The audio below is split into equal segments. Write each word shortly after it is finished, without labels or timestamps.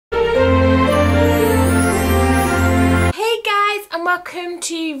welcome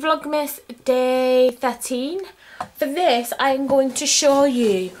to Vlogmas day 13. For this I'm going to show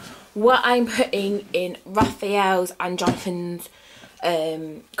you what I'm putting in Raphael's and Jonathan's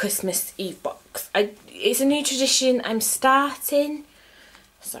Christmas Eve box. It's a new tradition I'm starting.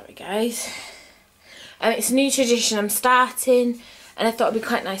 Sorry guys. It's a new tradition I'm starting, and I thought it'd be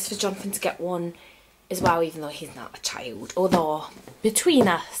quite nice for Jonathan to get one as well, even though he's not a child. Although between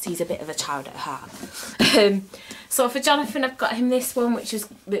us he's a bit of a child at heart. So for Jonathan I've got him this one, which is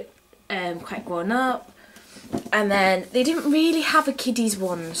a bit, quite grown up, and then they didn't really have a kiddies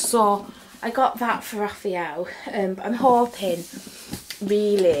one, so I got that for Raphael. But I'm hoping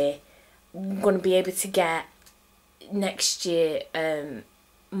really I'm going to be able to get next year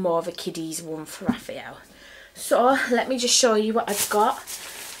more of a kiddies one for Raphael. So let me just show you what I've got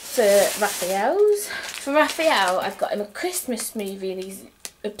for Raphael's. For Raphael, I've got him a Christmas movie, and he's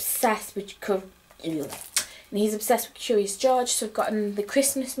obsessed with Curious George, so I've got him the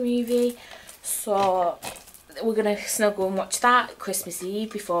Christmas movie. So we're gonna snuggle and watch that Christmas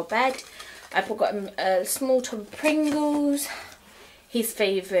Eve before bed. I've got him a small tub of Pringles, his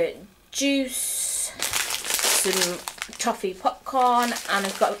favourite juice, some toffee popcorn,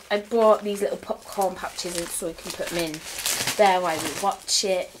 and I brought these little popcorn pouches in so he can put them in there while we watch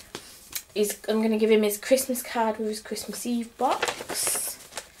it. I'm going to give him his Christmas card with his Christmas Eve box.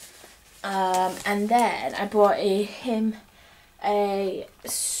 And then I brought him a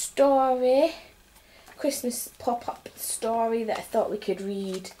story, Christmas pop-up story that I thought we could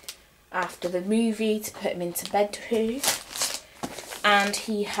read after the movie to put him into bed with. And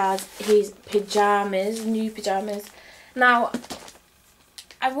he has his pyjamas, new pyjamas. Now,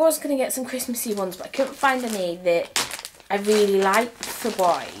 I was going to get some Christmassy ones, but I couldn't find any that I really like for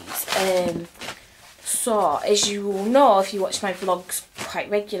boys. So, as you all know, if you watch my vlogs quite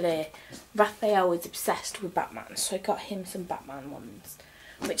regularly, Raphael is obsessed with Batman. So I got him some Batman ones,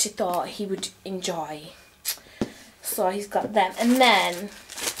 which I thought he would enjoy. So he's got them. And then,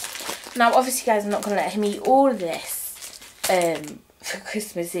 now obviously guys, I'm not going to let him eat all of this for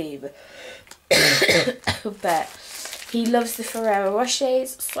Christmas Eve. But he loves the Ferrero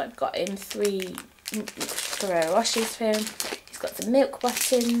Rochers, so I've got him 3 Ferrero Rochers for him. He's got some milk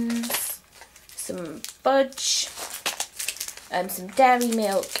buttons, some fudge, some dairy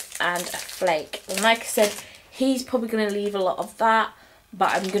milk, and a flake. And like I said, he's probably going to leave a lot of that, but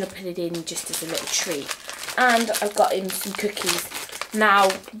I'm going to put it in just as a little treat. And I've got him some cookies. Now,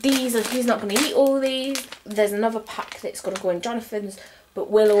 he's not going to eat all these. There's another pack that's going to go in Jonathan's, but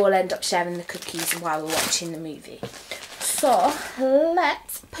we'll all end up sharing the cookies while we're watching the movie. So,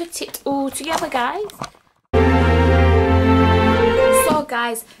 let's put it all together, guys. So,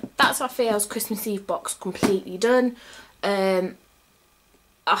 guys, that's Raphael's Christmas Eve box completely done.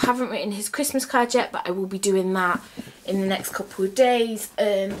 I haven't written his Christmas card yet, but I will be doing that in the next couple of days.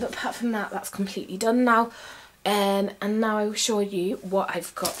 But apart from that, that's completely done now. And now I will show you what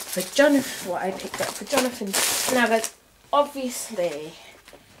I've got for Jonathan, what I picked up for Jonathan. Now, guys, obviously,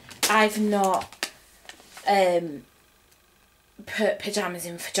 I've not put pyjamas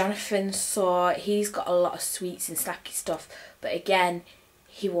in for Jonathan, so he's got a lot of sweets and snacky stuff, but again,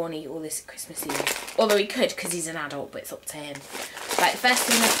 he won't eat all this at Christmas Eve, although he could because he's an adult, but it's up to him. Right, the first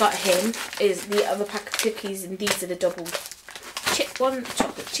thing I've got him is the other pack of cookies, and these are the double chip ones,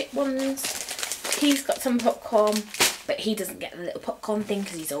 chocolate chip ones. He's got some popcorn, but he doesn't get the little popcorn thing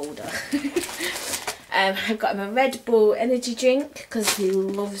because he's older. I've got him a Red Bull energy drink because he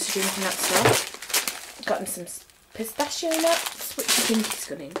loves drinking that stuff. I've got him some pistachio nuts, which I think he's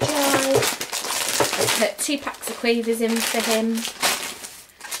going to enjoy. I put 2 packs of Quavers in for him.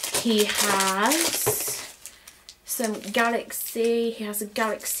 He has some Galaxy. He has a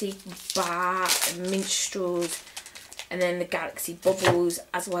Galaxy bar and minstrels, and then the Galaxy bubbles,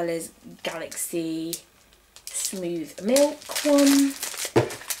 as well as Galaxy smooth milk one.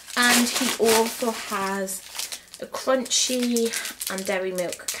 And he also has a crunchy and dairy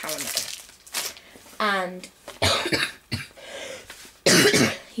milk caramel. And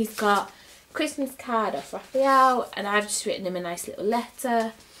he's got Christmas card off Raphael, and I've just written him a nice little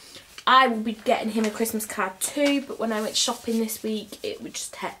letter. I will be getting him a Christmas card too, but when I went shopping this week, it was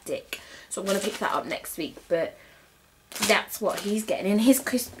just hectic. So I'm going to pick that up next week. But that's what he's getting in his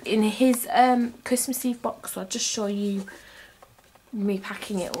Christmas Eve box. So I'll just show you me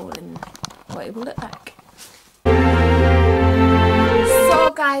packing it all and what it will look like. So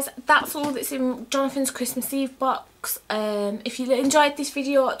guys, that's all that's in Jonathan's Christmas Eve box. If you enjoyed this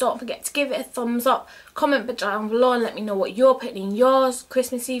video, don't forget to give it a thumbs up, comment down below and let me know what you're putting in yours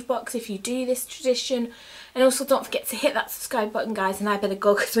Christmas Eve box if you do this tradition. And also don't forget to hit that subscribe button, guys, and I better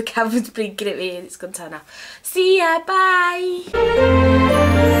go because my camera's blinking at me and it's going to turn off. See ya, bye!